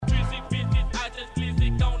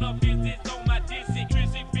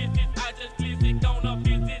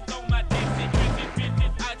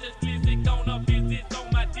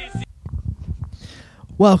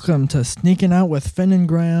Welcome to Sneaking Out with Finn and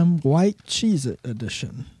Graham White Cheez-It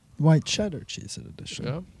Edition. White Cheddar Cheez-It Edition.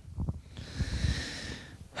 Yeah.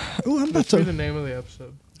 Ooh, I'm about What's be to... the name of the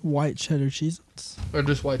episode? White Cheddar Cheez-Its. Or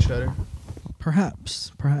just white cheddar?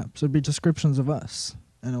 Perhaps. It'd be descriptions of us,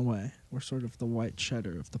 in a way. We're sort of the white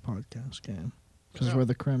cheddar of the podcast game. Because Yeah. we're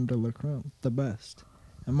the creme de la creme. The best.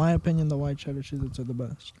 In my opinion, the white cheddar Cheez-Its are the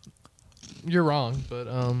best. You're wrong, but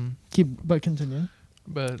Continue.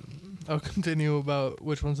 but I'll continue about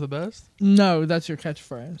which one's the best. No, that's your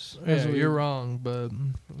catchphrase. Yeah, you're wrong, but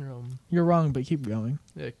You're wrong, but keep going.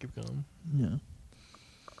 yeah, keep going. Yeah.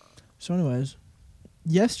 So, anyways,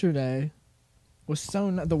 yesterday was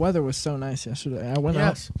the weather was so nice yesterday. I went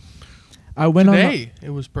out. I went Today it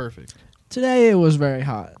was perfect. Today it was very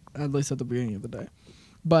hot, at least at the beginning of the day.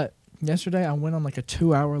 But yesterday I went on like a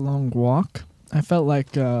 2-hour-long walk. I felt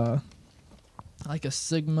like a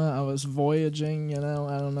Sigma. I was voyaging, you know.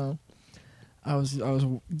 I don't know. I was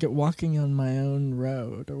walking on my own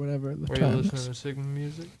road or whatever the Were term you is. listening to Sigma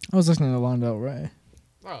music? I was listening to Lana Del Rey.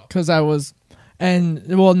 Oh. Because I was,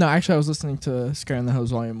 actually I was listening to Scaring the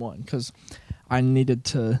Hose Volume 1 because I needed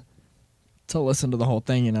to listen to the whole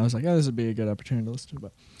thing, and I was like, oh, this would be a good opportunity to listen to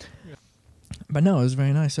it. But no, it was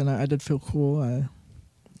very nice, and I did feel cool.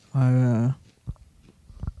 I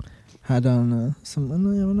had on a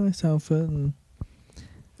nice outfit,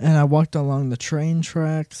 and I walked along the train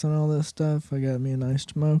tracks and all this stuff. I got me a nice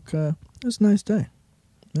mocha. It was a nice day.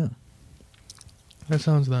 Yeah. That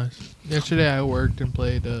sounds nice. Yesterday I worked and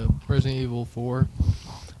played Resident Evil 4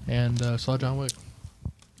 and saw John Wick.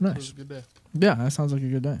 Nice. It was a good day. Yeah, that sounds like a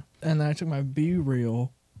good day. And then I took my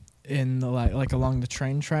B-reel in the like along the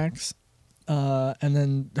train tracks, and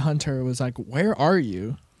then Hunter was like, "Where are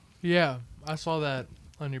you?" Yeah, I saw that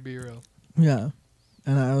on your B-reel. Yeah,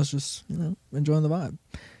 and I was just enjoying the vibe.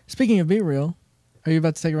 Speaking of B-reel, are you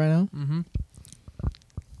about to take it right now? Mm-hmm.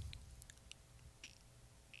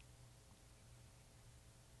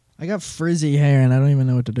 I got frizzy hair, and I don't even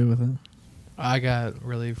know what to do with it. I got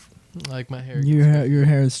really like my hair. Your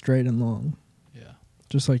hair is straight and long, Yeah,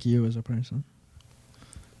 just like you as a person.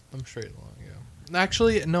 I'm straight long. Yeah.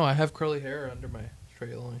 Actually, no, I have curly hair under my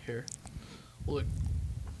straight long hair. Look,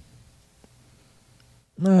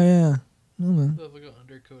 Oh yeah, man. I have like an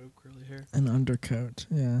undercoat of curly hair. An undercoat.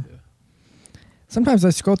 Yeah. Yeah. Sometimes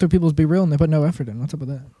I scroll through people's B-reel and they put no effort in. What's up with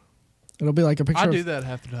that? It'll be like a picture. I do that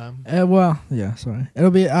half the time. Well, yeah, sorry.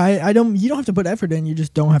 It'll be I don't you don't have to put effort in, you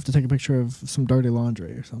just don't have to take a picture of some dirty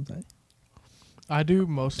laundry or something. I do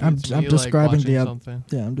most I'm of it. describing like the something.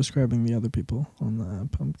 Yeah, I'm describing the other people on the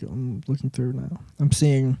app. I'm looking through now. I'm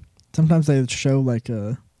seeing sometimes they show like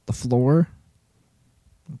the floor.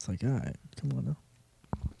 It's like, all right, come on now.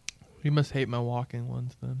 You must hate my walking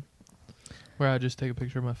ones then. Where I just take a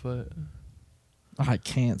picture of my foot. I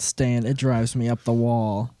can't stand it. Drives me up the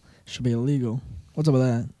wall. Should be illegal. What's up with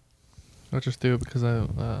that? I just do it because I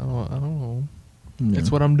don't know. Yeah.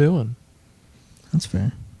 It's what I'm doing. That's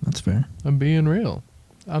fair. I'm being real.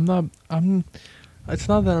 It's not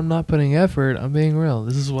that I'm not putting effort. I'm being real.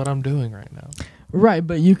 This is what I'm doing right now. Right,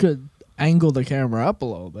 but you could angle the camera up a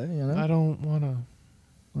little bit, you know? I don't want to.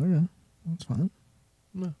 Okay, that's fine.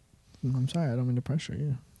 No. I'm sorry, I don't mean to pressure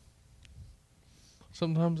you.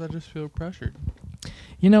 Sometimes I just feel pressured.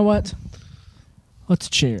 You know what? Let's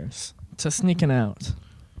cheers to Sneaking Out.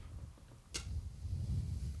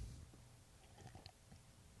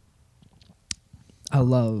 I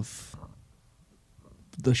love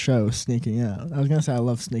the show Sneaking Out. I was going to say I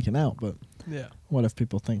love Sneaking Out, but Yeah. what if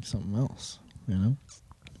people think something else, you know?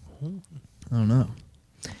 I don't know.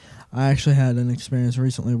 I actually had an experience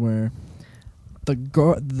recently where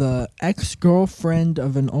the ex-girlfriend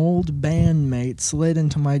of an old bandmate slid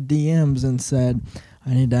into my DMs and said,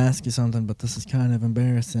 I need to ask you something, but this is kind of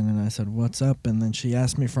embarrassing. And I said, what's up? And then she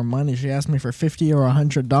asked me for money. She asked me for $50 or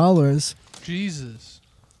 $100. Jesus.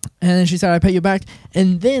 And then she said, I pay you back.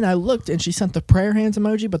 And then I looked, and she sent the prayer hands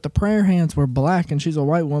emoji, but the prayer hands were black, and she's a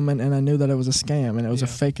white woman, and I knew that it was a scam, and it was a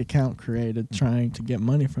fake account created trying to get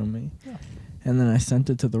money from me. Yeah. And then I sent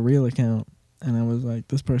it to the real account, and I was like,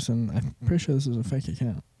 this person, I'm pretty sure this is a fake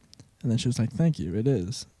account. And then she was like, thank you, it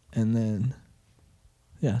is. And then,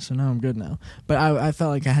 yeah, so now I'm good now. But I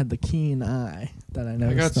felt like I had the keen eye that I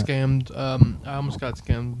noticed. I got scammed. I almost got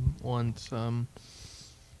scammed once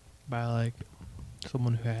by like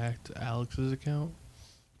someone who hacked Alex's account.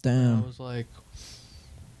 Damn. And I was like,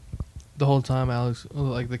 the whole time Alex,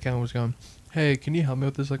 like the account was going, hey, can you help me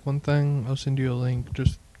with this like one thing? I'll send you a link.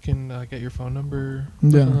 Just can get your phone number.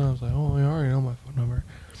 Yeah. And I was like, oh, you already know my phone number.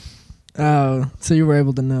 Oh, so you were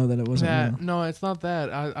able to know that it wasn't real. No, it's not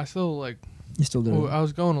that. I still like You still do. Well, I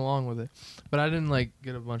was going along with it, but I didn't like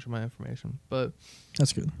get a bunch of my information. But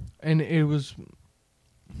That's good. and it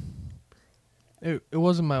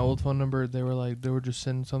wasn't my old phone number. They were just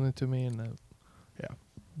sending something to me, and yeah.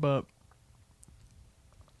 But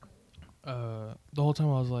the whole time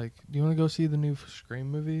I was like, "Do you want to go see the new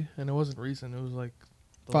Scream movie?" And it wasn't recent. It was like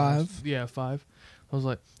 5. 5. I was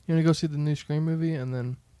like, "You want to go see the new Scream movie?" And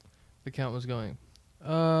then the count was going,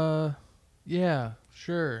 yeah,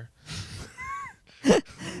 sure. It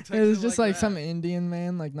was just like that. some Indian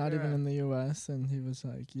man, like not even Yeah. in the U.S., and he was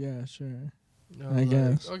like, "Yeah, sure." I I was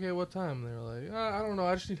guess. like, okay, what time? They were like, I don't know.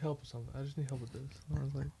 I just need help with something. I just need help with this. And I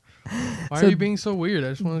was like, why So- are you being so weird? I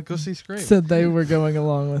just want to go see Scream. Said they were going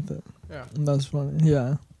along with it. Yeah. That's funny.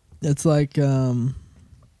 Yeah, it's like you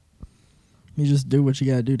just do what you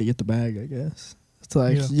gotta do to get the bag, I guess. It's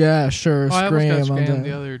like, yeah, sure, Oh, I almost Scream. got I'll scammed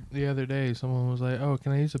do. the other day. Someone was like, "Oh,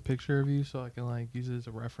 can I use a picture of you so I can like use it as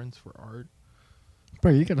a reference for art?"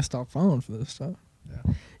 Bro, you gotta stop falling for this stuff.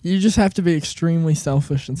 Yeah. You just have to be extremely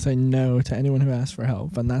selfish and say no to anyone who asks for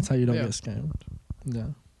help, and that's how you don't Yeah. get scammed. Yeah.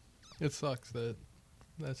 It sucks that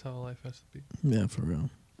that's how life has to be. Yeah, for real.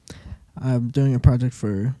 I'm doing a project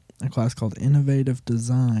for a class called Innovative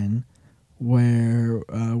Design, where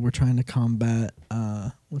we're trying to combat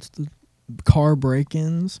car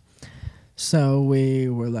break-ins. So we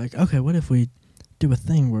were like, okay, what if we do a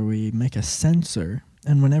thing where we make a sensor,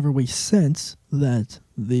 and whenever we sense that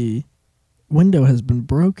the window has been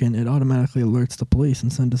broken, it automatically alerts the police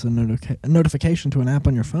and sends us a notification to an app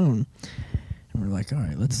on your phone. And we're like, all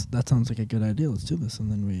right, that sounds like a good idea. Let's do this. And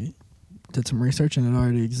then we did some research, and it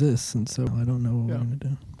already exists. And so I don't know what we're going to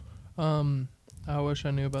do. I wish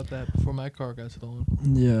I knew about that before my car got stolen.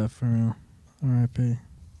 Yeah, for real. R.I.P.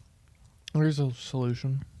 There's a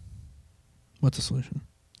solution. What's the solution?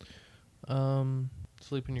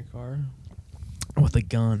 Sleep in your car. With a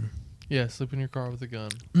gun. Yeah, sleep in your car with a gun.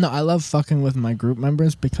 No, I love fucking with my group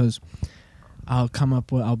members because I'll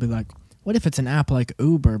be like, what if it's an app like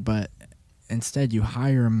Uber, but instead you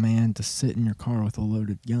hire a man to sit in your car with a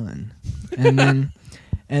loaded gun?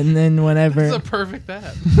 And then whenever That's a perfect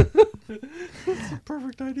app. That's a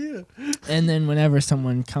perfect idea. and then whenever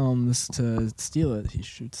someone comes to steal it, he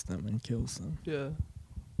shoots them and kills them. Yeah.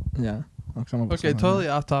 Yeah. I'll come up with Okay, something totally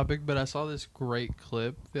like off topic, but I saw this great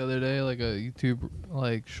clip the other day, like a YouTube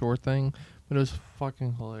like short thing, but it was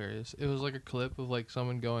fucking hilarious. It was like a clip of like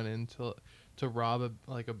someone going in to rob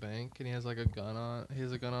a bank, and he has like a gun on. He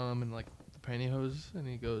has a gun on him and like the pantyhose, and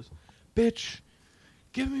he goes, "Bitch,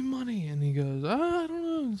 give me money," and he goes, "I don't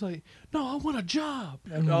know." It's like, "No, I want a job."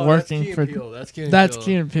 I'm Oh, working that's for Key and Peele. That's Key and That's Peele.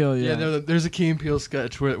 Key and Peele, yeah. Yeah, there's a Key and Peele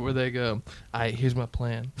sketch where they go, "Alright, here's my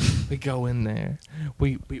plan. We go in there,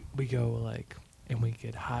 we go like, and we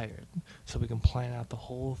get hired, so we can plan out the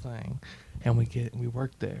whole thing, and we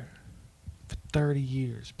work there for 30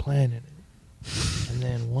 years planning it, and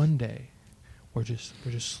then one day, we're just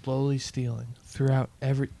slowly stealing throughout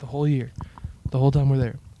the whole year, the whole time we're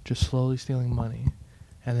there, just slowly stealing money,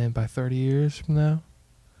 and then by 30 years from now,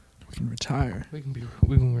 we can retire. we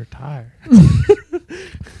can retire."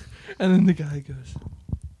 And then the guy goes,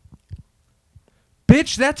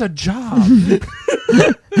 "Bitch, that's a job."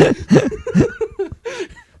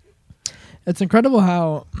 It's incredible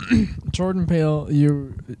how Jordan Peele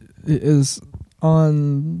is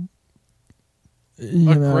on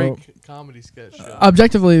A great comedy sketch show.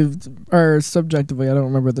 objectively or subjectively, I don't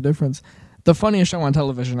remember the difference. The funniest show on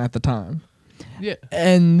television at the time. Yeah.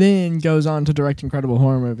 And then goes on to direct incredible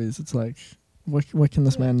horror movies. It's like, what can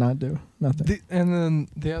this man not do? Nothing. And then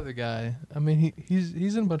the other guy, I mean, he's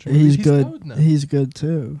in a bunch of movies. He's good. Toad now. He's good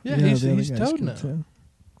too. Yeah, the he's other guy's Toad good now. too.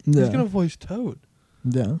 He's Yeah. gonna voice Toad.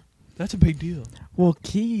 Yeah. That's a big deal. Well,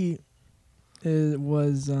 Key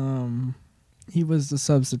was he was the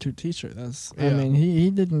substitute teacher. That's I Yeah. mean he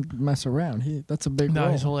didn't mess around. That's a big No,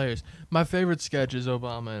 role. he's hilarious. My favorite sketch is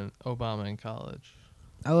Obama in college.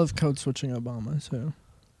 I love code switching Obama too.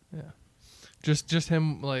 Yeah. Just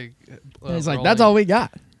him like. And he's like, that's all we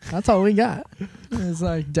got. That's all we got. It's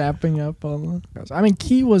like dapping up all the. I mean,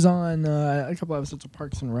 Key was on a couple episodes of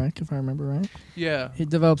Parks and Rec, if I remember right. Yeah. He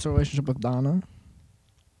develops a relationship with Donna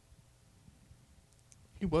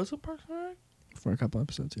He was on Parks and Rec? for a couple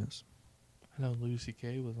episodes. Yes, I know Louis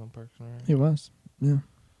C.K. was on Parks and Rec. he was. Yeah,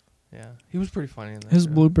 Yeah. He was pretty funny in that. his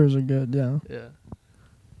show. bloopers are good. Yeah. Yeah.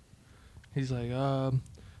 He's like, I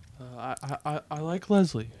like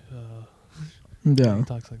Leslie. Yeah, He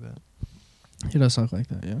talks like that. he does talk like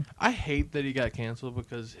that. Yeah. I hate that he got canceled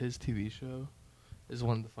because his TV show is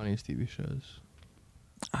one of the funniest TV shows.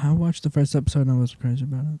 I watched the first episode and I was crazy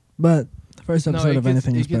about it, but The first episode of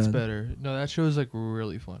anything is it gets bad. better. No, that show is like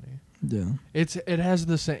really funny. Yeah. It has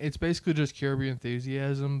the same. It's basically just Curb Your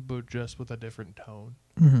Enthusiasm, but just with a different tone.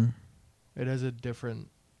 Mm-hmm. It has a different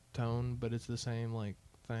tone, but it's the same like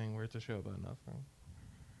thing where it's a show about nothing.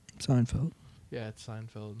 Seinfeld. Yeah, it's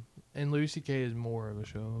Seinfeld, and Louis C.K. is more of a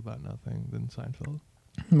show about nothing than Seinfeld.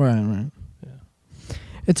 Right. Yeah.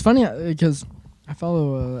 It's funny because I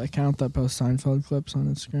follow an account that posts Seinfeld clips on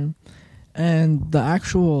Instagram, and the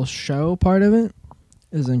actual show part of it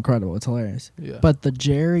is incredible. It's hilarious. Yeah. But the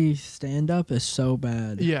Jerry stand-up is so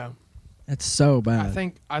bad. Yeah. It's so bad.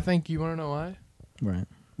 I think you want to know why? Right.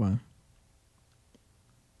 Why?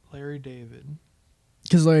 Larry David.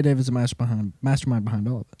 Because Larry David's a mastermind behind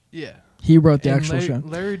all of it. Yeah. He wrote the And actual show.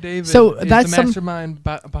 Larry David So is that's the some- mastermind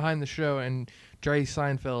behind the show, and Jerry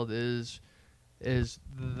Seinfeld is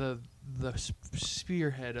the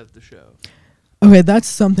spearhead of the show. Okay, that's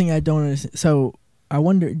something I don't understand. So I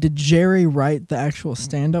wonder, did Jerry write the actual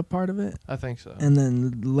stand-up part of it? I think so. And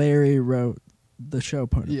then Larry wrote the show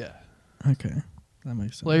part of it? Yeah. Okay. That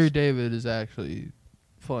makes sense. Larry David is actually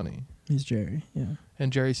funny, He's Jerry, yeah.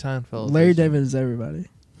 and Jerry Seinfeld. Larry David is everybody.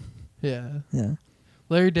 Yeah. Yeah.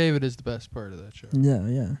 Larry David is the best part of that show.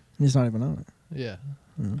 Yeah. He's not even on it. Yeah.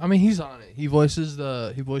 Yeah. I mean, he's on it. He voices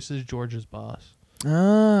George's boss.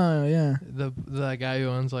 Oh, yeah. The guy who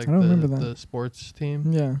owns like I don't remember that. the sports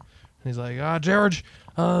team. Yeah. And he's like, George,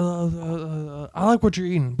 I like what you're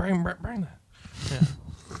eating. Bring that. Yeah.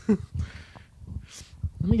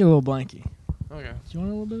 Let me get a little blankie. Okay. Do you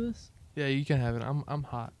want a little bit of this? Yeah, you can have it. I'm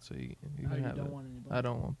hot, so you Oh, can you have don't it. want any blankie? I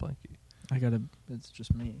don't want blankie. I gotta, it's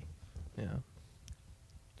just me. Yeah.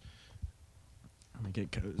 I'm gonna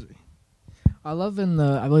get cozy. I love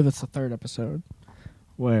I believe it's the third episode,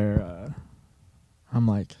 where I'm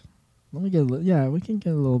like, let me get we can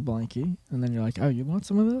get a little blankie. And then you're like, oh, you want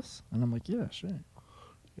some of this? And I'm like, yeah, sure.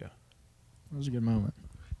 Yeah. That was a good moment.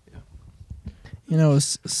 Yeah. You know,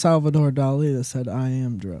 it's Salvador Dali that said, I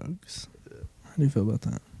am drugs. How do you feel about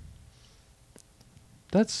that?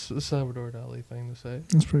 That's a Salvador Dali thing to say.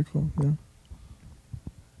 That's pretty cool, yeah.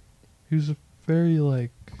 He's a very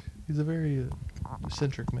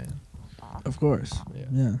eccentric man. Of course.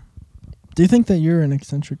 Yeah. Do you think that you're an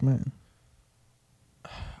eccentric man?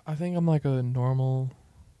 I think I'm like a normal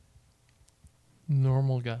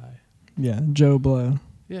guy. Yeah, Joe Blow.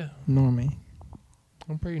 Yeah. Normie.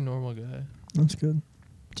 I'm a pretty normal guy. That's good.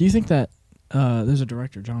 Do you think that there's a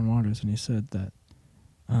director, John Waters, and he said that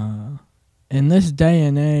in this day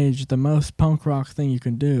and age, the most punk rock thing you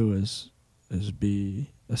can do is be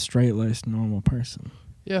a straight-laced normal person.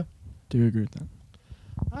 Yeah. Do you agree with that?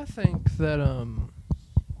 I think that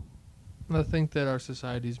our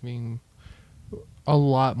society's being a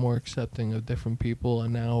lot more accepting of different people,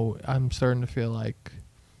 and now I'm starting to feel like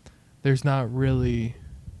there's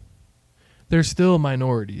still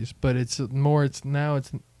minorities, but it's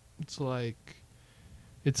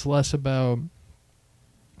less about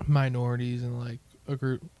minorities and like a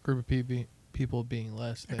group of people being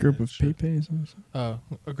less than. A group of It's just- peepees? a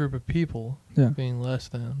group of people Yeah. being less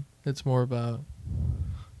than. It's more about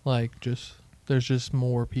like there's just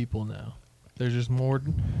more people now. There's just more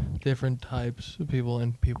different types of people,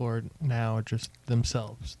 and people are now just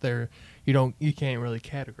themselves. You can't really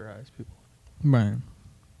categorize people. Right.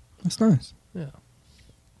 That's nice. Yeah.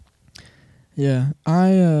 Yeah.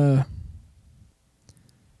 I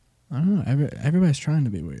don't know. Everybody's trying to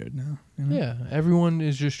be weird now. You know? Yeah, everyone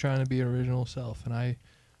is just trying to be an original self, and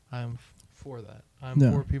I'm for that. I'm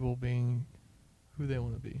Yeah. for people being who they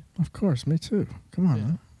want to be. Of course. Me too. Come on, Yeah.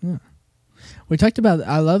 man. Yeah. We talked about,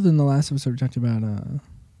 I loved in the last episode, we talked about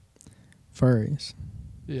furries.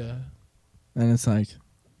 Yeah. And it's like,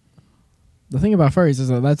 the thing about furries is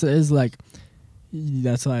that that's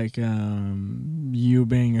like you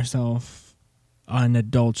being yourself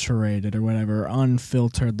unadulterated or whatever,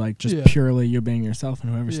 unfiltered, like just Yeah. purely you being yourself,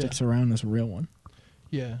 and whoever Yeah. sticks around is a real one.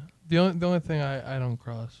 Yeah. The only thing I don't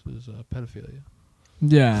cross is pedophilia.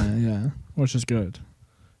 Yeah, which is good.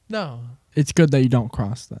 No. It's good that you don't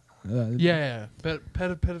cross that. Yeah.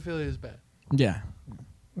 Pedophilia is bad. Yeah.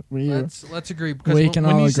 Let's agree, because we when can you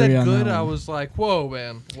all said agree on good, that I one. was like, whoa,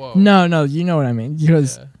 man, whoa. No, you know what I mean.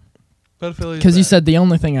 Because Yeah. Pedophilia is Because you bad. said the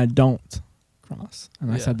only thing I don't cross, and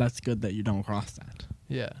I Yeah. said that's good that you don't cross that.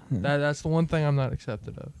 Yeah. Yeah. That's the one thing I'm not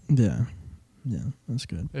accepted of. Yeah, that's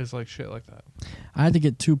good. Is like shit like that. I had to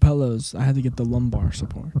get 2 pillows. I had to get the lumbar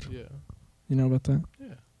support. Yeah. You know about that?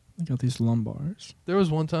 Yeah. I got these lumbars. There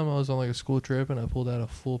was one time I was on like a school trip and I pulled out a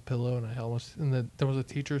full pillow and there was a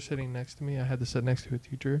teacher sitting next to me. I had to sit next to a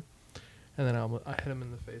teacher, and then I hit him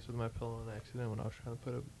in the face with my pillow on accident when I was trying to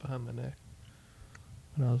put it behind my neck.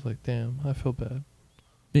 And I was like, damn, I feel bad.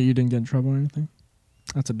 You didn't get in trouble or anything?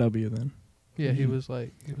 That's a W then. Yeah, he Mhm. was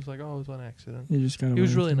like, oh, it was on accident. You just got. He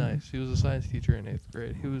was really nice. He was a science teacher in 8th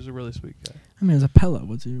grade. He was a really sweet guy. I mean, it's a Pella.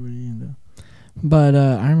 What are you gonna do? But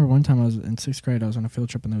I remember one time I was in 6th grade. I was on a field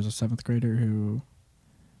trip, and there was a 7th grader who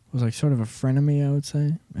was like sort of a frenemy, I would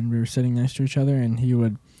say. And we were sitting next to each other, and he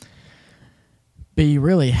would be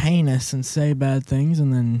really heinous and say bad things,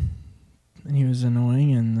 and he was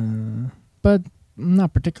annoying, and but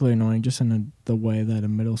not particularly annoying, just in the way that a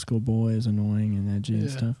middle school boy is annoying and edgy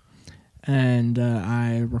and stuff. And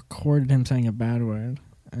I recorded him saying a bad word,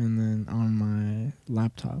 and then on my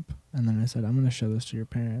laptop, and then I said, "I'm going to show this to your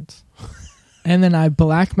parents." And then I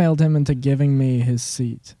blackmailed him into giving me his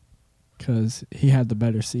seat, because he had the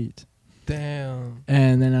better seat. Damn.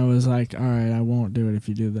 And then I was like, "All right, I won't do it if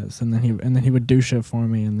you do this." And then he would do shit for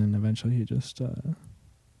me, and then eventually he just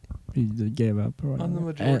he gave up or whatever. On the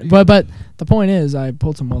majority. But the point is, I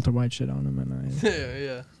pulled some Walter White shit on him, and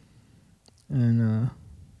yeah.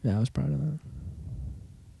 yeah, I was proud of that.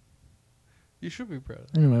 You should be proud.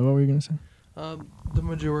 Anyway, what were you gonna say? The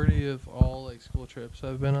majority of all like school trips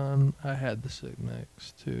I've been on, I had to sit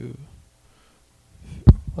next to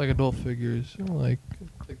like adult figures, like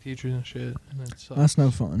teachers and shit, and it sucks. That's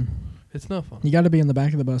no fun. It's no fun. You got to be in the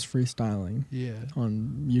back of the bus freestyling Yeah.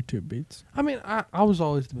 on YouTube beats. I mean, I was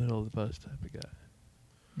always the middle of the bus type of guy.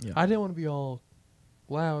 Yeah, I didn't want to be all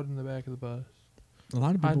loud in the back of the bus. a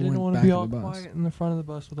lot of people I didn't went want to back be of all the bus. quiet in the front of the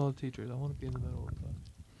bus with all the teachers. I want to be in the middle of the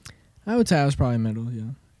bus. I would say I was probably middle. Yeah,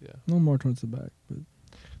 Yeah. a little more towards the back, but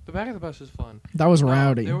The back of the bus is fun. that was No,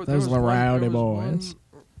 rowdy. there Those was were rowdy there boys.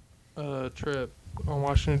 was one trip on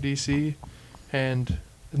Washington, D.C., and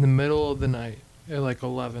in the middle of the night, at like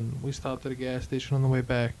 11, we stopped at a gas station on the way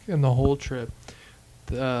back, and the whole trip,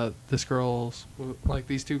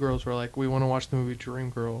 these two girls were like, we want to watch the movie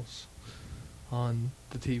Dreamgirls on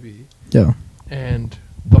the TV. Yeah. And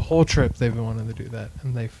the whole trip, they've been wanting to do that,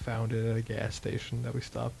 and they found it at a gas station that we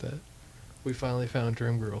stopped at. We finally found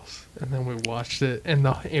Dreamgirls, and then we watched it, and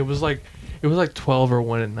it was like 12 or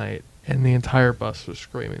 1 at night, and the entire bus was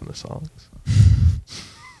screaming the songs.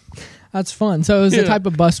 That's fun. So it was the Yeah. type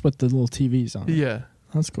of bus with the little TVs on it. Yeah,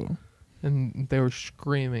 That's cool. and they were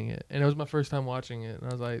screaming it, and it was my first time watching it, and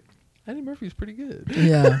I was like, Eddie Murphy's pretty good.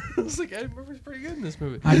 Yeah. I was like, Eddie Murphy's pretty good in this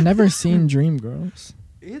movie. I've never seen Dreamgirls.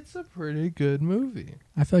 It's a pretty good movie.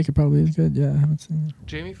 I feel like it probably is good. Yeah, I haven't seen it.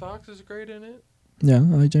 Jamie Foxx is great in it. Yeah, I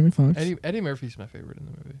like Jamie Foxx. Eddie Murphy's my favorite in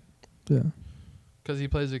the movie. Yeah. Because he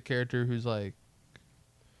plays a character who's like,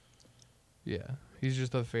 yeah, he's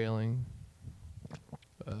just a failing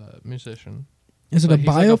musician. Is it But a he's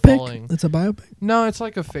like a biopic? falling- It's a biopic? No, it's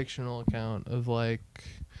like a fictional account of like,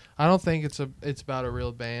 I don't think it's about a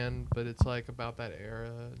real band, but it's like about that era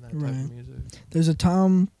and that type Right. of music. There's a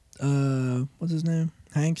Tom, what's his name?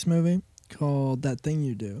 Hanks movie called That Thing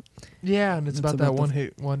You Do. Yeah, and it's about that about the one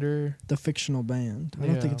hit wonder. The fictional band. I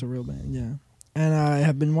don't think Yeah. it's a real band. Yeah. And I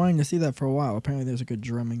have been wanting to see that for a while. Apparently there's a good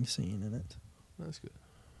drumming scene in it. That's good.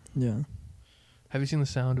 Yeah. Have you seen The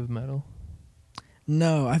Sound of Metal?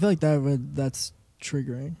 No, I feel like that's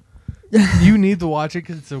triggering. You need to watch it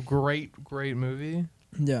because it's a great movie.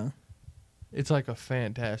 Yeah. It's like a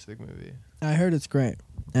fantastic movie. I heard it's great.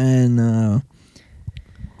 And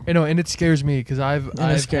You know, and it scares me because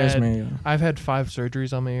it scares me. I've had 5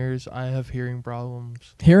 surgeries on my ears. I have hearing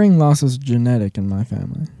problems. Hearing loss is genetic in my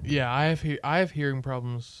family. Yeah, I have hearing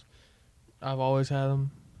problems. I've always had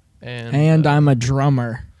them. And I'm a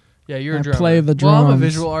drummer. yeah, you're I a drummer. play the Well, I'm a drums.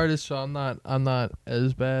 visual artist, so I'm not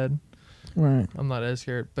as bad. Right. I'm not as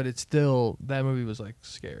scared, but it's still, that movie was like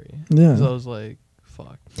scary. Yeah. So I was like,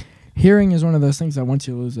 fuck. Hearing is one of those things that once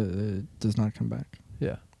you lose it, it does not come back.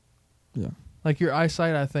 Yeah. Yeah. Like your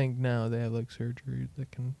eyesight, I think now they have like surgery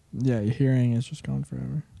that can. Yeah, your hearing is just gone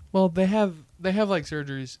forever. Well, they have like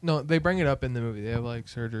surgeries. No, they bring it up in the movie. They have like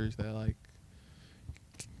surgeries that like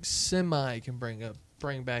semi can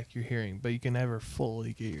bring back your hearing, but you can never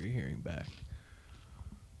fully get your hearing back.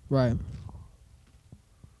 Right.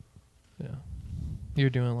 Yeah. You're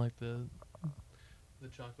doing like the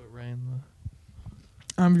chocolate rain.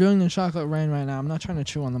 I'm doing the chocolate rain right now. I'm not trying to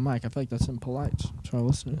chew on the mic. I feel like that's impolite to our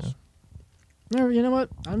listeners. Yeah. No, you know what?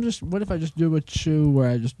 What if I just do a chew where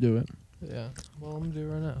I just do it? Yeah. Well, I'm gonna do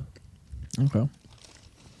it right now. Okay.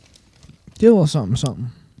 Do a little something.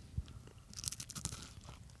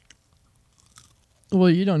 Well,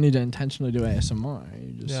 you don't need to intentionally do ASMR.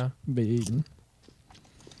 You just be eating.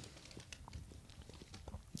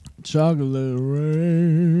 Chocolate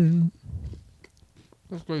rain.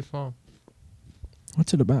 That's a great song.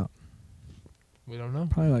 What's it about? We don't know.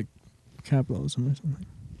 Probably like capitalism or something.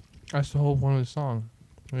 That's the whole point of the song.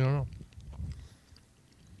 We don't know.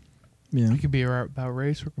 Yeah. It could be about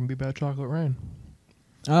race, or it can be about chocolate rain.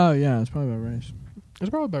 Oh yeah, it's probably about race. It's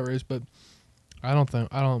probably about race, but I don't think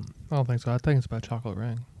so. I think it's about chocolate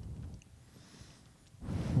rain.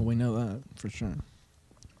 Well, we know that for sure.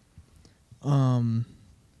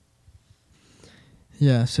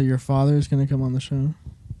 Yeah. So your father is gonna come on the show.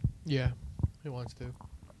 Yeah, he wants to,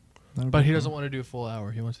 That'll but be he cool. doesn't want to do a full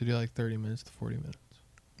hour. He wants to do like 30 minutes to 40 minutes.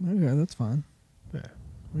 Okay, that's fine. Yeah.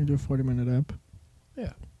 We do a 40-minute ep.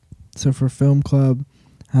 Yeah. So for Film Club,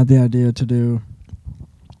 I had the idea to do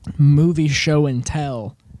movie show and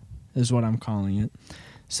tell, is what I'm calling it.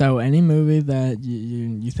 So any movie that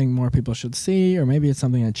you think more people should see, or maybe it's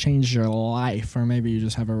something that changed your life, or maybe you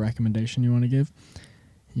just have a recommendation you want to give,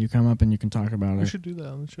 you come up and you can talk about We it. should do that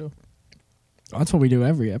on the show. That's what we do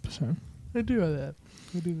every episode. We do that.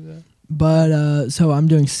 We do that. But so I'm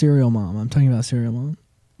doing Serial Mom. I'm talking about Serial Mom,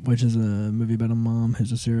 which is a movie about a mom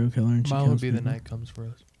who's a serial killer and she Mine kills would be The people. Night Comes for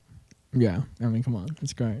Us. Yeah, I mean, come on,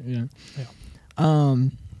 it's great. Yeah. Yeah.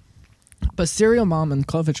 But Serial Mom and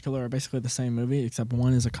Cloverfield Killer are basically the same movie, except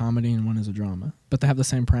one is a comedy and one is a drama. But they have the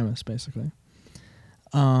same premise, basically.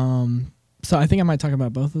 So I think I might talk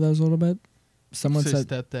about both of those a little bit. Someone said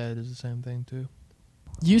Stepdad is the same thing too.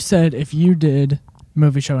 you said if you did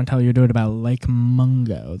movie show and tell, you'd do it about Lake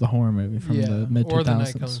Mungo, the horror movie from the mid 2000s. Or The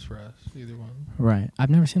Night Comes for Us. Either one. Right. I've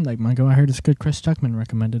never seen Lake Mungo. I heard it's good. Chris Stuckman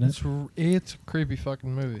recommended it. It's a creepy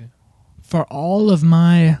fucking movie. For all of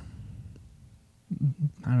my,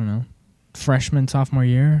 I don't know, freshman, sophomore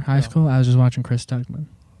year, high Yeah. school, I was just watching Chris Stuckman.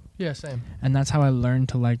 Yeah, same. And that's how I learned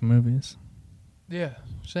to like movies. Yeah,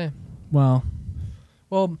 same. Well,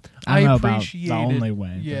 Well, I don't know about appreciated. the only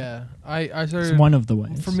way. but Yeah, I started. It's one of the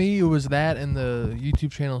ways. For me, it was that and the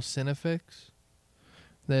YouTube channel Cinefix,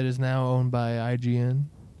 that is now owned by IGN.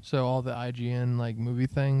 So all the IGN like movie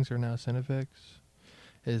things are now Cinefix.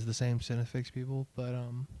 Is the same Cinefix people, but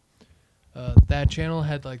that channel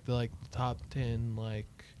had like the top 10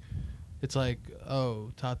 it's like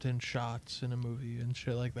top 10 shots in a movie and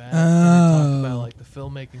shit like that. And it talked about like the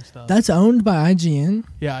filmmaking stuff. That's owned by IGN?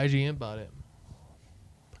 Yeah, IGN bought it.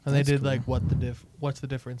 And That's they did cool. like what's the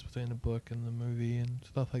difference between the book and the movie and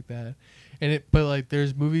stuff like that. And but like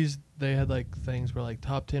there's movies, they had like things where like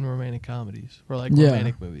top 10 romantic comedies or like Yeah.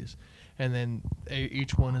 romantic movies. And then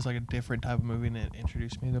each one is like a different type of movie, and it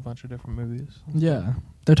introduced me to a bunch of different movies. Yeah.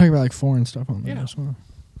 They're talking about like foreign stuff on there Yeah. as well.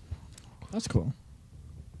 That's cool.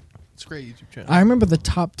 It's a great YouTube channel. I remember the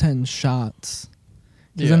top 10 shots.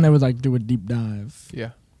 Because then they would like do a deep dive.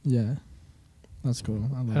 Yeah. Yeah. That's cool.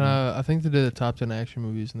 I love And it. I think they did the top 10 action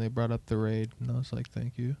movies, and they brought up The Raid, and I was like,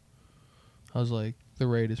 thank you. I was like, The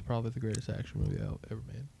Raid is probably the greatest action movie I've ever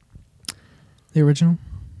made. The original?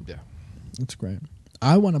 Yeah. That's great.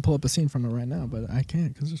 I want to pull up a scene from it right now, but I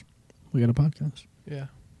can't because we got a podcast. Yeah.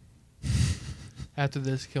 After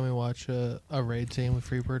this, can we watch a Raid scene with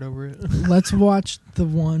Freebird over it? Let's watch the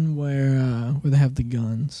one where they have the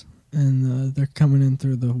guns and they're coming in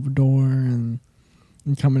through the door and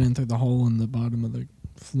coming in through the hole in the bottom of the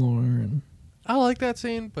floor. And I like that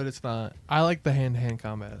scene, but it's not. I like the hand-to-hand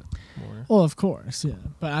combat more. well, of course, yeah.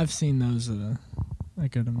 But I've seen those a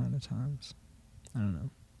good amount of times. I don't know.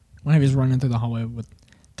 Whenever he's running through the hallway with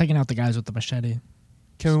taking out the guys with the machete.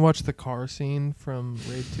 Can we watch the car scene from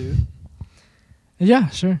Raid 2? Yeah,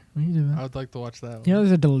 sure. We can do that. I would like to watch that one. You know,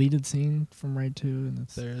 there's a deleted scene from Raid 2, and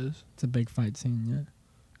it's There is. a big fight scene. Yeah.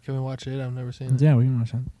 Can we watch it? I've never seen it. Yeah, we can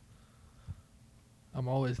watch that. I'm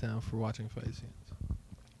always down for watching fight scenes.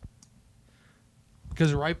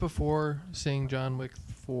 Because right before seeing John Wick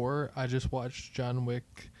 4, I just watched John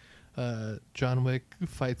Wick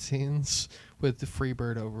fight scenes with the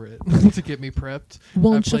Freebird over it to get me prepped.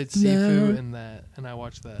 Won't I played you Sifu fly? in that, and I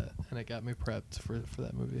watched that, and it got me prepped for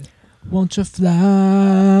that movie. Won't you fly,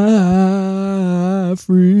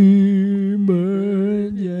 free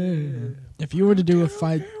bird? Yeah. If you were to do a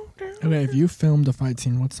fight, okay, if you filmed a fight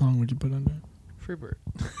scene, what song would you put under? Freebird.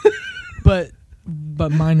 But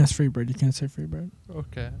minus Freebird. You can't say Freebird.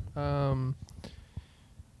 Okay.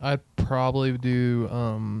 I'd probably do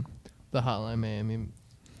the Hotline Miami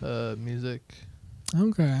music.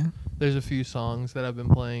 Okay. There's a few songs that I've been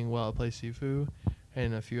playing while I play Sifu,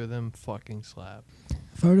 and a few of them fucking slap.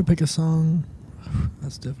 If I were to pick a song,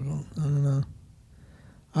 that's difficult. I don't know.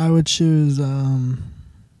 I would choose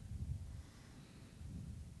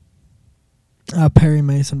Perry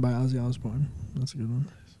Mason by Ozzy Osbourne. That's a good one.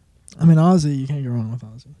 I mean, Ozzy, you can't go wrong with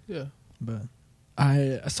Ozzy. Yeah. But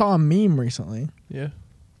I saw a meme recently, Yeah.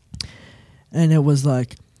 and it was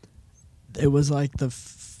like the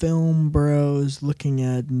film bros looking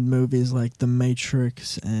at movies like The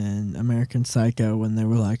Matrix and American Psycho, and they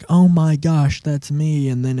were like, "Oh my gosh, that's me,"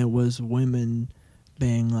 and then it was women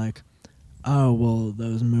being like, oh, well,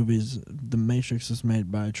 those movies, The Matrix was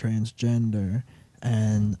made by a transgender,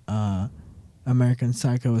 and American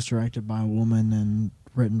Psycho was directed by a woman and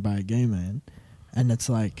written by a gay man. And it's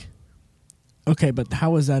like, okay, but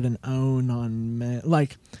how is that an own on men?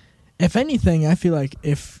 Like, if anything, I feel like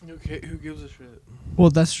if... Okay, who gives a shit? Well,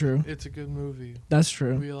 that's true. It's a good movie. That's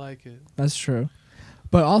true. We like it. That's true.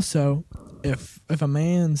 But also, if a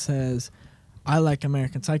man says, I like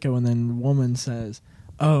American Psycho, and then woman says,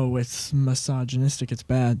 oh, it's misogynistic, it's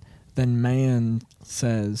bad, then man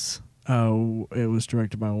says, oh, it was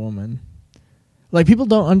directed by a woman. Like, people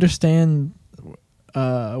don't understand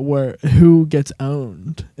who gets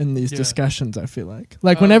owned in these discussions, I feel like.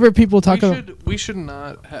 Like, whenever people talk about... We should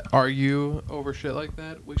not argue over shit like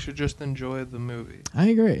that. We should just enjoy the movie. I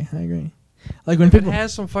agree. Like, when if people... it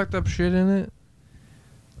has some fucked up shit in it,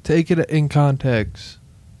 take it in context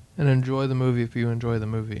and enjoy the movie if you enjoy the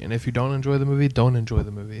movie. And if you don't enjoy the movie, don't enjoy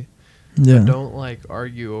the movie. Yeah. But don't, like,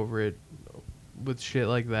 argue over it with shit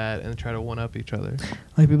like that and try to one-up each other.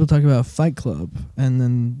 Like, people talk about Fight Club, and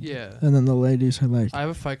then... Yeah. And then the ladies are like... I have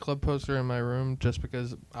a Fight Club poster in my room just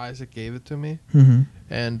because Isaac gave it to me. Mm-hmm.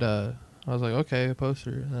 And I was like, okay, a poster.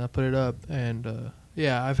 And I put it up. And,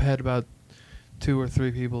 yeah, I've had about 2 or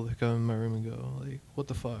 3 people that come in my room and go, like, what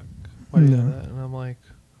the fuck? Why do you do that? And I'm like,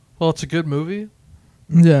 well, it's a good movie.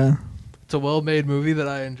 Yeah. It's a well-made movie that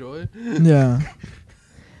I enjoy. Yeah.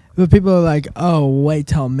 But people are like, oh, wait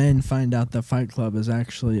till men find out that Fight Club is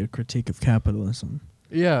actually a critique of capitalism.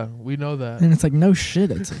 Yeah, we know that. And it's like, no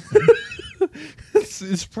shit.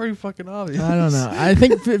 It's pretty fucking obvious. I don't know. I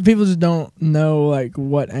think people just don't know, like,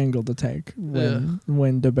 what angle to take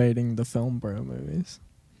when debating the film bro movies.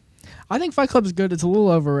 I think Fight Club is good. It's a little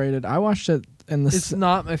overrated. I watched it in the... It's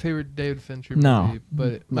not my favorite David Fincher movie,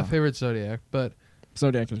 but my favorite Zodiac. But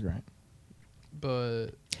Zodiac is great. But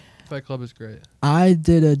Fight Club is great. I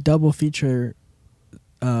did a double feature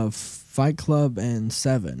of Fight Club and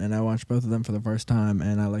Seven, and I watched both of them for the first time,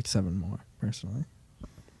 and I like Seven more, personally.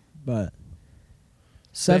 But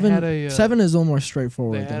Seven is a little more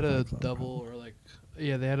straightforward. They had a double, or like...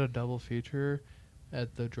 Yeah, they had a double feature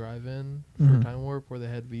at the drive-in for Time Warp where they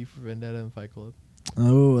had V for Vendetta and Fight Club.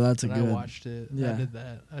 Oh, that's and a good... I watched it. Yeah. I did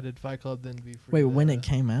that. I did Fight Club, then V for Wait, Vendetta. when it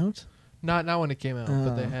came out? Not when it came out,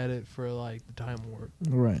 but they had it for like the Time Warp.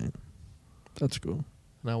 Right. That's cool.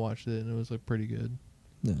 And I watched it, and it was like pretty good.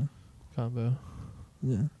 Yeah. Combo.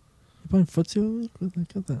 Yeah. You playing footsie with me?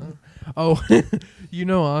 Got that. Oh, you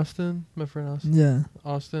know Austin, my friend Austin. Yeah.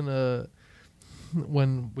 Austin.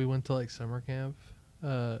 When we went to like summer camp,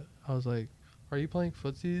 I was like, "Are you playing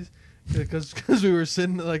footsies?" Because we were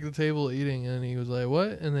sitting at like the table eating, and he was like,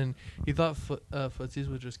 "What?" And then he thought footsies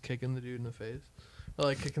was just kicking the dude in the face. Or,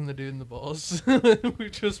 like kicking the dude in the balls. We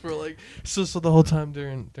just were like, so the whole time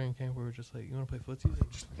during camp we were just like, you want to play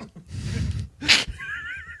footsies?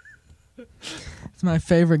 It's my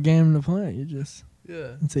favorite game to play. You just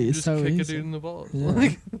it's just so kick easy. a dude in the balls. Yeah.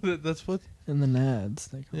 Like, that's what. And the nads.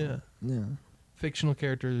 They call it. Yeah. Fictional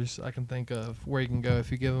characters I can think of where you can go if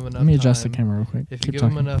you give them enough. Let me time. adjust the camera real quick. If you give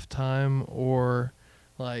them enough time, or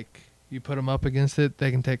like you put them up against it,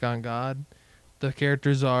 they can take on God. The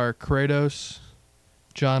characters are Kratos,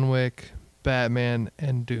 John Wick, Batman,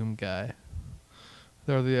 and Doom Guy.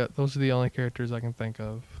 Those are the only characters I can think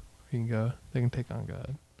of. You can go. They can take on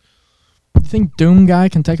God. You think Doom Guy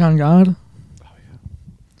can take on God? Oh yeah.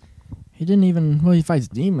 He didn't even. Well, he fights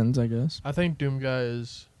demons, I guess. I think Doom Guy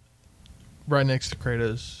is right next to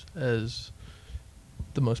Kratos as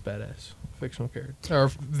the most badass fictional character or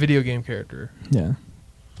video game character. Yeah.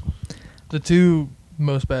 The two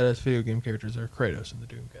most badass video game characters are Kratos and the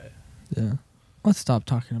Doom Guy. Yeah. Let's stop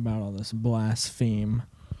talking about all this blaspheme.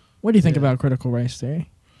 What do you think about critical race theory?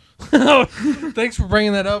 Thanks for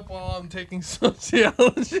bringing that up while I'm taking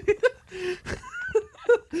sociology.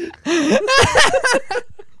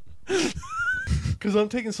 Because I'm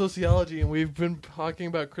taking sociology, and we've been talking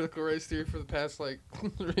about critical race theory for the past, like,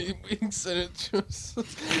 3 weeks, and it just...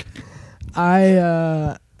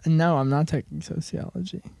 No, I'm not taking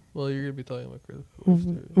sociology. Well, you're going to be talking about critical race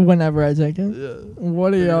theory. Whenever I take it? Yeah.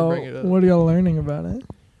 What are y'all learning about it?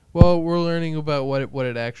 Well, we're learning about what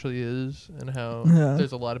it actually is, and how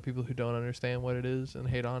there's a lot of people who don't understand what it is and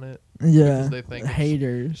hate on it. Yeah, because they think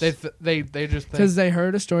haters. They just think because they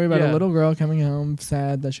heard a story about a little girl coming home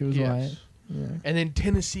sad that she was white. Yeah. And then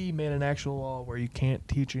Tennessee made an actual law where you can't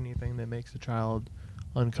teach anything that makes a child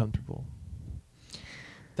uncomfortable.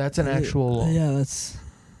 That's an actual law. Yeah,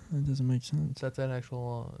 that doesn't make sense. That's an actual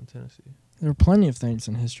law in Tennessee. There are plenty of things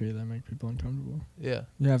in history that make people uncomfortable. Yeah.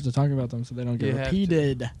 You have to talk about them so they don't get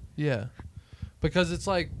repeated. Yeah. Because it's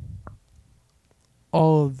like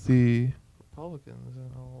all of the Republicans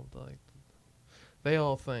and all of they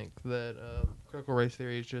all think that critical race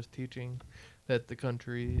theory is just teaching that the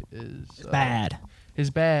country is Bad.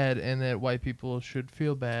 and that white people should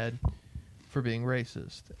feel bad for being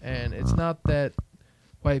racist. And it's not that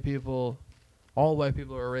all white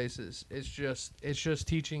people are racist. It's just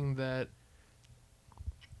teaching that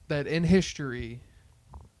in history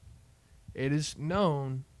it is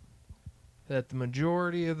known that the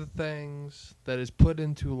majority of the things that is put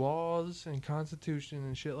into laws and constitution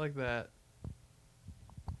and shit like that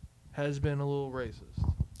has been a little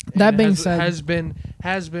racist. That And being said,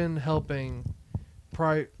 has been helping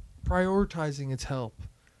prioritizing its help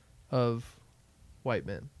of white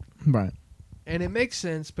men. right. And it makes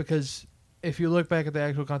sense because if you look back at the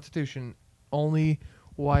actual Constitution, only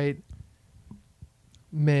white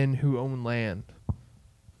men who own land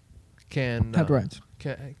can Had rights.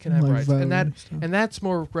 Can have Like rights, voting and that and stuff. and that's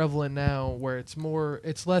more prevalent now, where it's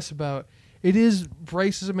less about. It is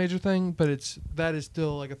race is a major thing, but that is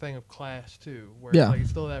still like a thing of class too, where Yeah. it's, like, it's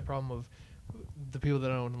still that problem of the people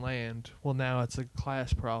that own land. Well, now it's a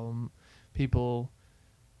class problem.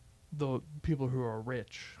 The people who are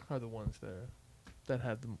rich are the ones that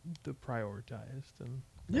have the prioritized and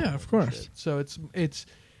Yeah, of and course. shit. So it's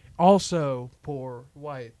also poor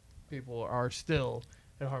white people are still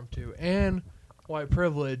at harm too, and white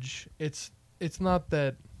privilege. It's not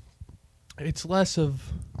that. It's less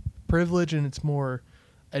of privilege and it's more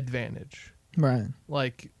advantage. Right.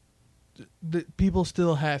 Like the people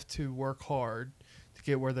still have to work hard to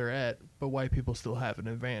get where they're at, but white people still have an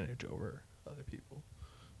advantage over other people.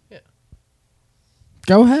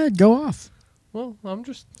 Go ahead. Go off. Well, I'm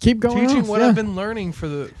just Keep going teaching off, what yeah. I've been learning for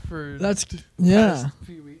That's the yeah. past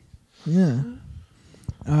few weeks. Yeah.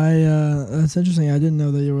 That's interesting. I didn't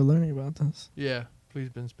know that you were learning about this. Yeah,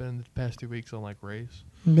 we've been spending the past 2 weeks on like race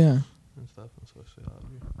Yeah. and stuff and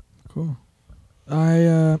sociology. Cool.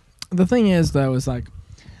 The thing is though is like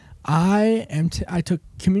I took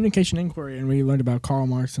communication inquiry and we learned about Karl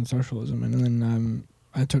Marx and socialism, and then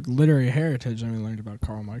I took literary heritage and we learned about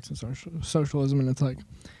Karl Marx and socialism, and it's like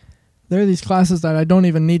there are these classes that I don't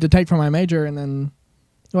even need to take for my major, and then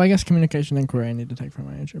well, I guess communication inquiry I need to take for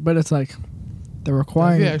my major, but it's like the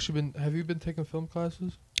required. Have you been taking film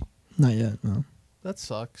classes? Not yet. No. That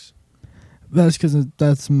sucks. That's because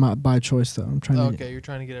that's by choice though. I'm trying to. Okay, you're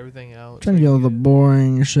trying to get everything out. Trying to get all the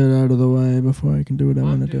boring shit out of the way before I can do what I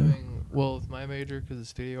want to do. Well, with my major, because it's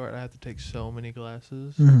studio art, I have to take so many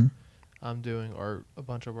classes. Mm-hmm. I'm doing a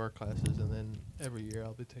bunch of art classes, and then every year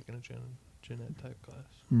I'll be taking a gen ed type class,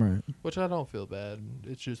 Right. which I don't feel bad.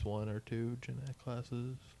 It's just 1 or 2 gen ed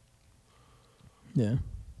classes. Yeah.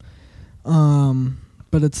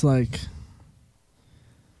 But it's like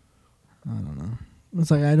I don't know.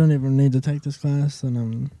 It's like I don't even need to take this class,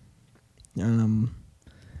 and I'm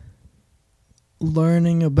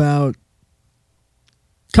learning about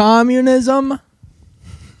communism.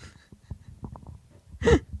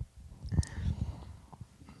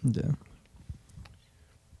 Yeah.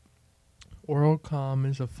 WorldCom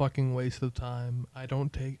is a fucking waste of time. I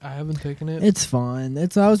haven't taken it. It's fun.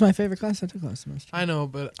 That was my favorite class I took last semester. I know,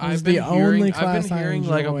 but It was I've the been only class I hearing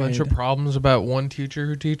like a bunch of enjoyed. problems about one teacher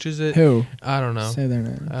who teaches it. Who? I don't know. Say their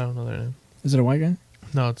name. I don't know their name. Is it a white guy?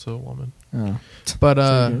 No, it's a woman. Oh. But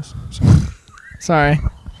Sorry. Sorry.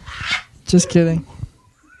 Just kidding.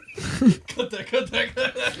 cut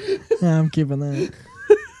that. Yeah, I'm keeping that.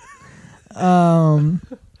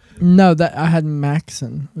 No, that I had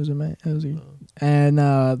Maxon. It was and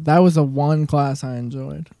that was the one class I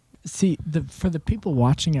enjoyed. See, for the people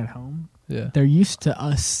watching at home, Yeah. they're used to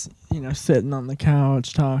us, sitting on the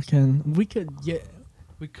couch talking. We could.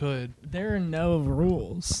 There are no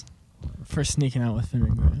rules for sneaking out with Finn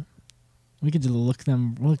and Grant. We could just look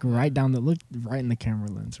right in the camera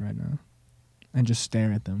lens right now, and just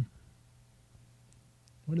stare at them.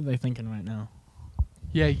 What are they thinking right now?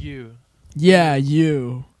 Yeah, you. Yeah,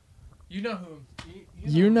 you. You know who.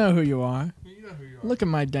 You know who you are. You know who you are. Look at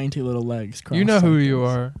my dainty little legs. You know who you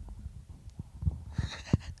crossed are.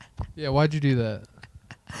 Yeah, why'd you do that?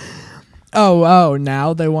 Oh,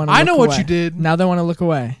 now they want to I know what you did. Now they want to look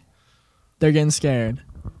away. They're getting scared.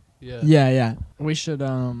 Yeah. Yeah. We should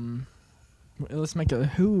let's make it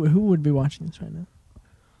who would be watching this right now?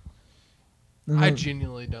 I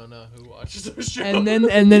genuinely don't know who watches those shows. and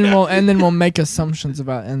then we'll make assumptions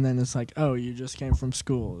about, and then it's like, oh, you just came from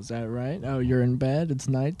school, is that right? Oh, you're in bed, it's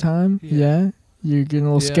nighttime. Yeah. You're getting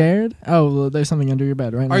a little scared. Oh, well, there's something under your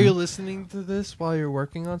bed right now. Are you listening to this while you're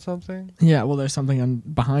working on something? Yeah, well, there's something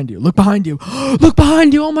behind you. Look behind you. Look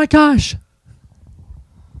behind you. Oh my gosh.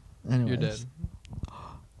 Anyways. You're dead.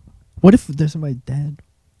 What if there's somebody dead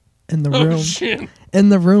in the room? Shit. In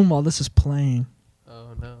the room while this is playing.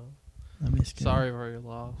 Oh no. That'd be scary. Sorry for your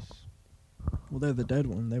loss. Well, they're the dead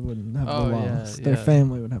one. They wouldn't have Oh, the yeah, loss. Their yeah.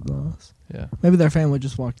 family would have the loss. Yeah. Maybe their family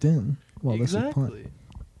just walked in while this was playing. Exactly.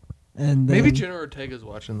 And then, Maybe Jenna Ortega's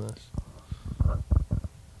watching this.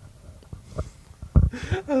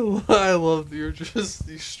 I love your just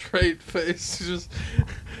the straight face. Just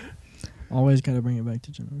always got to bring it back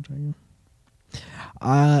to Jenna Ortega.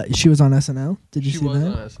 She was on SNL. Did you she see was that?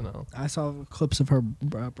 on SNL. I saw clips of her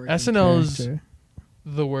breaking SNL is character.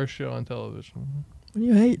 the worst show on television. What are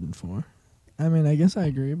you hating for? I mean, I guess I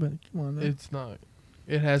agree, but come on. Man. It's not.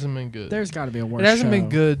 It hasn't been good. There's got to be a worse It hasn't show. been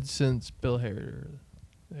good since Bill Hader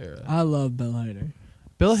era. I love Bill Hader.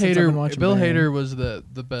 Bill since I've been Hader. watching Bill Barry. Hader was the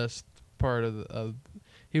best part of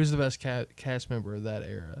he was the best cast member of that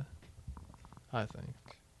era. I think.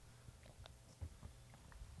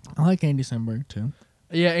 I like Andy Samberg too.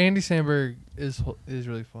 Yeah, Andy Samberg is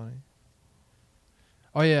really funny.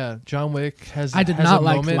 Oh yeah, John Wick has. I did has not a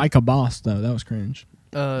like moment, Like a Boss though. That was cringe.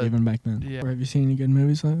 Even back then. yeah. Or have you seen any good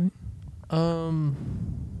movies lately?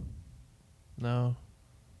 No,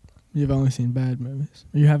 You've only seen bad movies.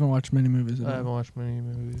 You haven't watched many movies at I all. haven't watched many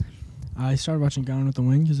movies. I started watching Gone with the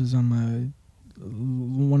Wind because it's on my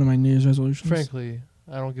one of my New Year's resolutions. Frankly,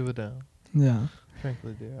 I don't give a damn. Yeah.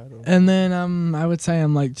 Frankly, dear, I don't. And then I would say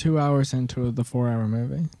I'm like 2 hours into the 4-hour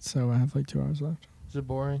movie, so I have like 2 hours left. Is it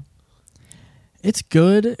boring? It's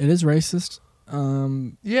good. It is racist.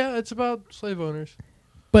 Yeah, it's about slave owners.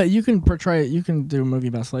 But you can portray it. You can do a movie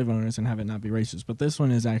about slave owners and have it not be racist. But this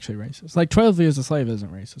one is actually racist. Like 12 Years a Slave isn't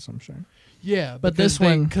racist, I'm sure. Yeah, But this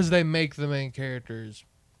one- because they make the main characters,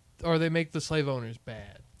 or they make the slave owners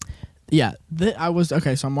bad. Yeah, so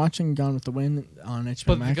I'm watching Gone with the Wind on HBO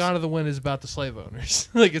But Max. the God of the Wind is about the slave owners.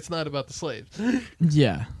 Like, it's not about the slaves.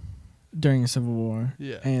 Yeah, during the Civil War.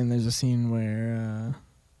 Yeah. And there's a scene where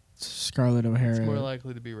Scarlett O'Hara. It's more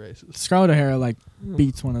likely to be racist. Scarlett O'Hara like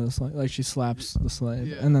beats one of the slaves, like she slaps the slave,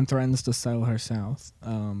 Yeah. and then threatens to sell her south.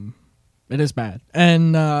 It is bad,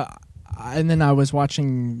 and then I was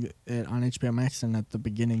watching it on HBO Max, and at the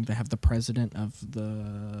beginning they have the president of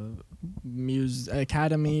the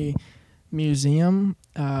Academy Museum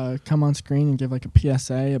come on screen and give like a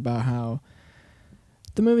PSA about how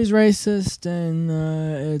the movie's racist and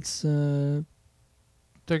it's They're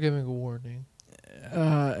giving a warning.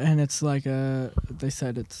 and it's like they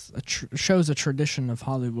said it's shows a tradition of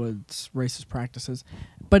Hollywood's racist practices,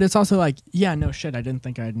 but it's also like, yeah, no shit, I didn't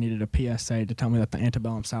think I needed a PSA to tell me that the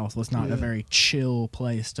antebellum South was not a very chill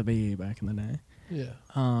place to be back in the day.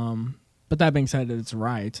 Yeah. But that being said, it's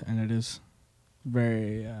right, and it is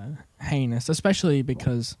very heinous, especially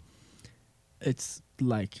because it's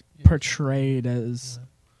like portrayed as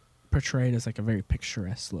like a very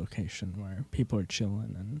picturesque location where people are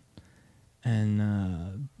chilling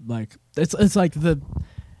and like it's like the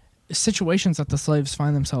situations that the slaves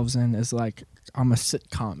find themselves in is like almost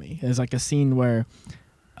sitcom-y. There's like a scene where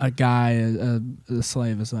a guy, a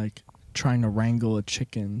slave, is like trying to wrangle a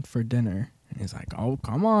chicken for dinner, and he's like, "Oh,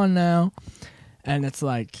 come on now," and it's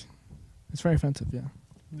like it's very offensive, yeah,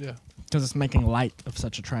 Yeah. because it's making light of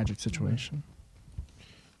such a tragic situation.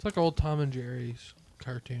 It's like old Tom and Jerry's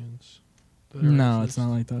cartoons. that are No, racist. it's not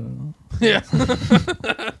like that at all.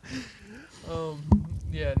 Yeah.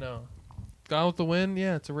 Yeah, no. Gone with the Wind,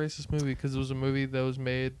 yeah, it's a racist movie because it was a movie that was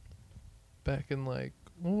made back in like,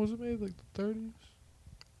 when was it made? Like the 30s?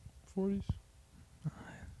 40s?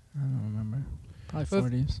 I don't remember. Probably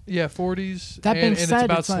But- 40s. Yeah, 40s. That being and said, it's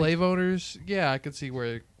about it's like- slave owners. Yeah, I could see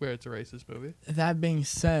where it's a racist movie. That being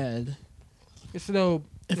said, It's no,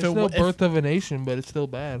 If it's it no wa- if- Birth of a Nation, but it's still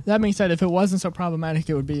bad. if it wasn't so problematic,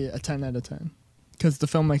 it would be a 10 out of 10. Because the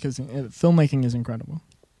filmmaking is incredible.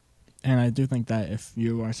 And I do think that if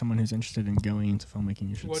you are someone who's interested in going into filmmaking,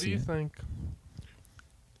 you should What see do you it. think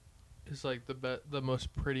is like the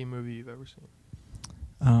most pretty movie you've ever seen?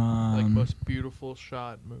 Like most beautiful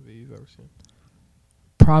shot movie you've ever seen?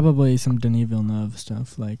 Probably some Denis Villeneuve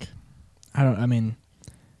stuff. Like, I don't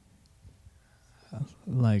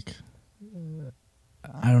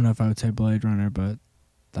know if I would say Blade Runner, but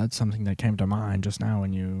that's something that came to mind just now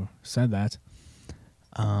when you said that.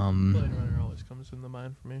 Blade Runner always comes in the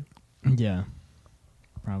mind for me. Yeah,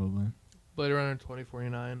 probably. Blade Runner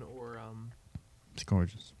 2049 or It's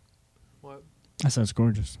gorgeous. what? I said it's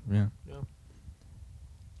gorgeous. Yeah.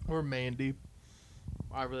 Or Mandy.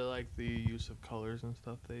 I really like the use of colors and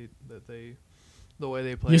stuff. The way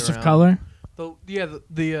they play Use around. of color. The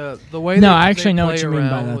way. No, they, I actually they know what play you mean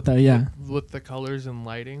by around that, with, though, yeah. with the colors and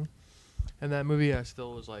lighting, and that movie, I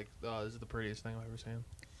still was like, oh, this is the prettiest thing I've ever seen.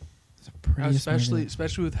 It's the prettiest movie.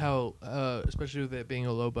 Especially with how, especially with it being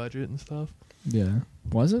a low budget and stuff. Yeah.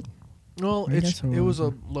 Was it? Well, I guess it was a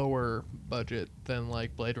wasn't. lower budget than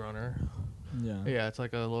like Blade Runner. Yeah. Yeah, it's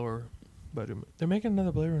like a lower budget. They're making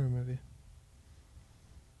another Blade Runner movie.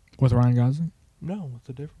 With Ryan Gosling? No, with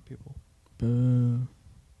the different people. Boo.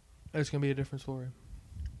 It's gonna be a different story.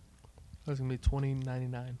 It's gonna be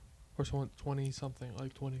 2099 or 20 something,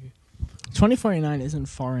 like 20. 2049 isn't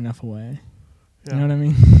far enough away. Yeah. You know what I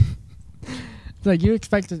mean? It's like you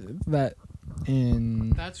expected that in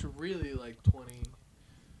That's really like 20.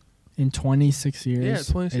 in 26 years.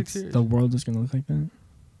 Yeah, 26 years. The world is gonna look like that.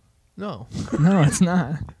 No. No, it's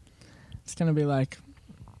not. It's gonna be like,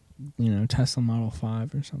 Tesla Model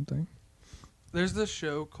 5 or something. There's this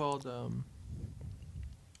show called on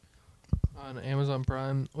Amazon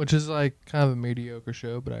Prime, which is like kind of a mediocre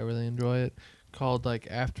show, but I really enjoy it. Called like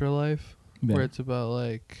Afterlife, Yeah. where it's about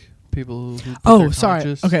like people who Oh, they're sorry.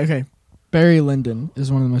 conscious. Okay. Barry Lyndon is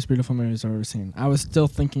one of the most beautiful movies I've ever seen. I was still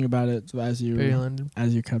thinking about it as you Barry Lyndon.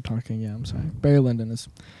 kept talking. Yeah, I'm sorry. Barry Lyndon is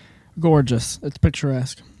gorgeous. It's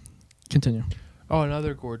picturesque. Continue. Oh,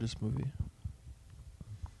 another gorgeous movie.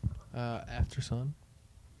 After Sun.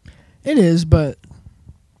 It is, but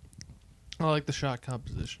I like the shot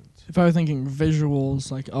compositions. if I were thinking visuals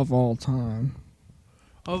like of all time,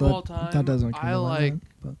 Of that- all time, that doesn't come I to my like mind,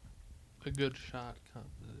 but a good shot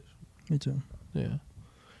composition. me too. Yeah.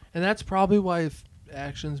 And that's probably why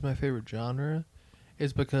action's my favorite genre,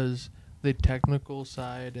 is because the technical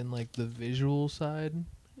side and like the visual side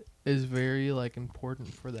is very like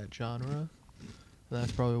important for that genre. And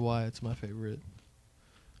that's probably why it's my favorite.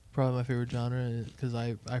 Probably my favorite genre, because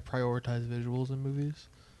I prioritize visuals in movies.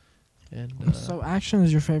 And So action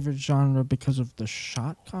is your favorite genre because of the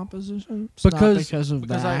shot composition? Because- not because of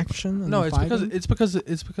because the I- action. And no, the it's because fighting?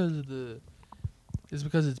 it's because of the it's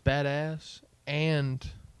because it's badass, and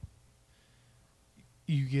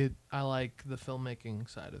I like the filmmaking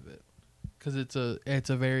side of it, because it's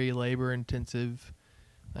a very labor intensive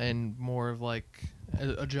and more of like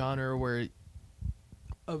a genre where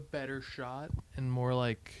a better shot and more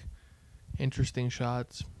like interesting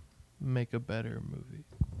shots make a better movie.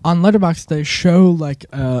 On Letterboxd, they show like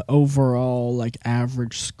overall like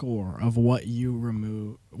average score of what you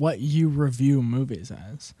review movies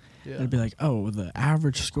as. Yeah. It'd be like, oh, the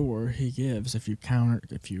average score he gives if you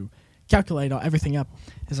calculate everything up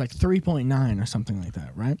is like 3.9 or something like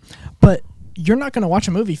that, right? But you're not going to watch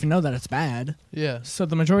a movie if you know that it's bad. Yeah. So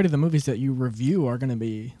the majority of the movies that you review are going to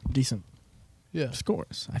be decent Yeah.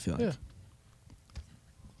 scores, I feel like. Yeah.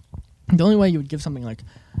 The only way you would give something like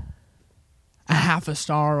a half a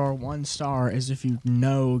star or 1 star is if you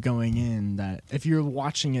know going in that if you're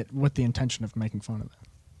watching it with the intention of making fun of it.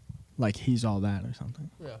 Like He's All That or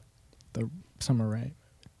something. Yeah. The Summer Rae.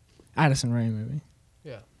 Addison Rae movie.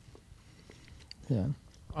 Yeah. Yeah.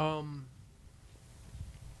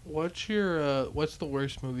 What's the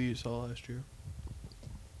worst movie you saw last year?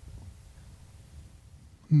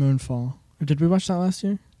 Moonfall. Or did we watch that last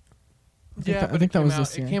year? I think that was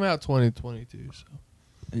this year. It came out 2022, so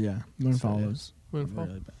Yeah. Moonfall yeah. was Moonfall.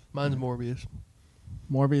 really bad. Mine's Morbius.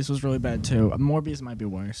 Morbius was really bad too. Morbius might be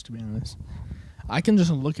worse, to be honest. I can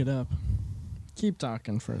just look it up. Keep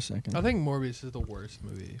talking for a second. I think Morbius is the worst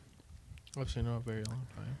movie I've seen in a very long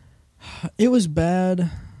time. It was bad.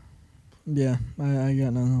 Yeah, I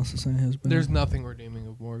got nothing else to say. It was bad. There's nothing redeeming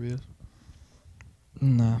of Morbius.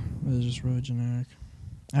 No, it was just really generic.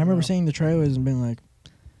 I remember No. seeing the trailers and being like,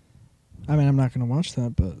 I mean, I'm not going to watch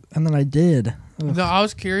that, and then I did. Ugh. No, I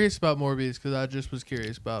was curious about Morbius because I just was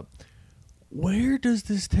curious about where does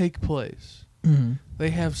this take place? Mhm.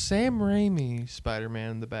 They have Sam Raimi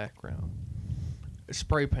Spider-Man in the background,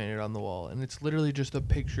 spray painted on the wall, and it's literally just a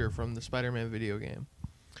picture from the Spider-Man video game,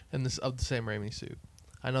 and of the Sam Raimi suit.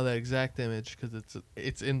 I know that exact image because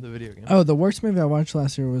it's in the video game. Oh, the worst movie I watched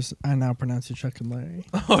last year was I Now Pronounce You Chuck and Larry,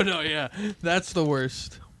 Oh no, yeah, that's the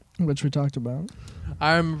worst. which we talked about.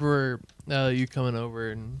 I remember you coming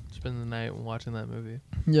over and spending the night and watching that movie.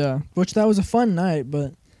 Yeah, which that was a fun night,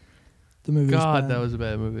 but the movie was God, bad. that was a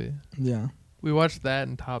bad movie. Yeah, We watched that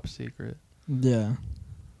and Top Secret. yeah.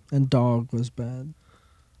 And Dog was bad.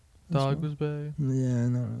 as Dog well. was bad. Yeah,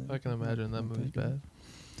 no. I can imagine that movie's bad.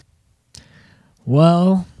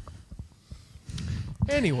 Well,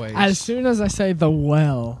 Anyways. as soon as I say the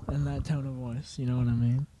well in that tone of voice, you know what I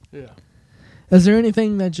mean? Yeah. Is there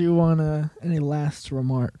anything that you any last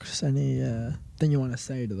remarks, thing you want to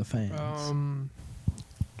say to the fans?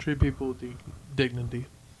 Treat people with dignity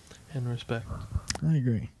and respect. I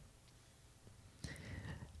agree.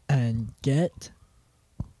 And get...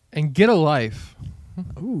 And get a life.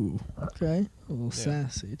 Ooh, okay. A little Yeah.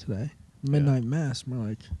 sassy today. Midnight Mass, more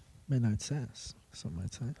like Midnight Sass, some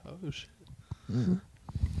might say. Oh, shit. Mm.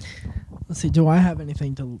 Let's see. Do I have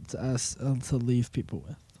anything to leave people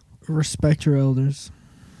with? Respect your elders.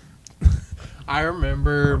 I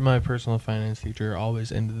remember my personal finance teacher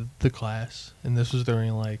always ended the class, and this was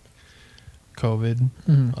during like COVID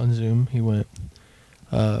on Zoom. He went,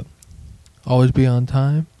 "Always be on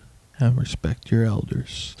time and respect your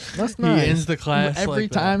elders." That's nice. He ends the class every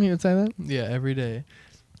like time that. he would say that. Yeah, every day.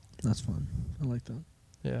 That's fun. I like that.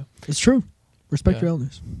 Yeah. It's true. Respect Yeah. your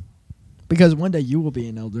elders. Because one day you will be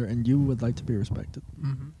an elder and you would like to be respected.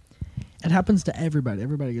 Mm-hmm. It happens to everybody.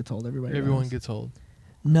 Everybody gets old. Everyone gets old.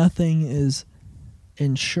 Nothing is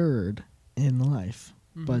insured in life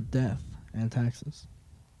but death and taxes.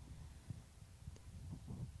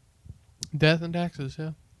 Death and taxes,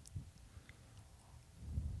 yeah.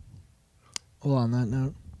 Well, on that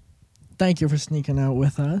note, thank you for sneaking out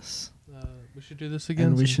with us. We should do this again.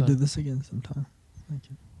 And we should do this again sometime. Thank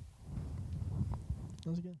you. That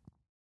was good.